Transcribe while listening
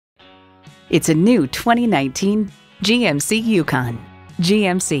It's a new 2019 GMC Yukon.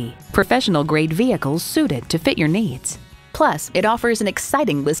 GMC, professional-grade vehicles suited to fit your needs. Plus, it offers an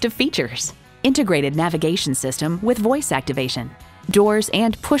exciting list of features. Integrated navigation system with voice activation, doors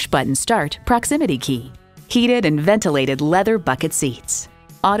and push-button start proximity key, heated and ventilated leather bucket seats,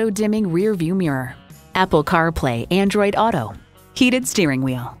 auto-dimming rear-view mirror, Apple CarPlay Android Auto, heated steering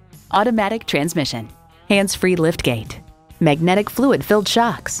wheel, automatic transmission, hands-free liftgate, magnetic fluid-filled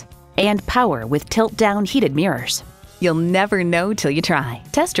shocks, and power with tilt-down heated mirrors. You'll never know till you try.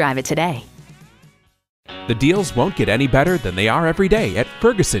 Test drive it today. The deals won't get any better than they are every day at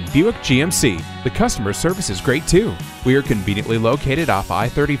Ferguson Buick GMC. The customer service is great too. We are conveniently located off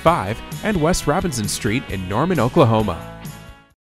I-35 and West Robinson Street in Norman, Oklahoma.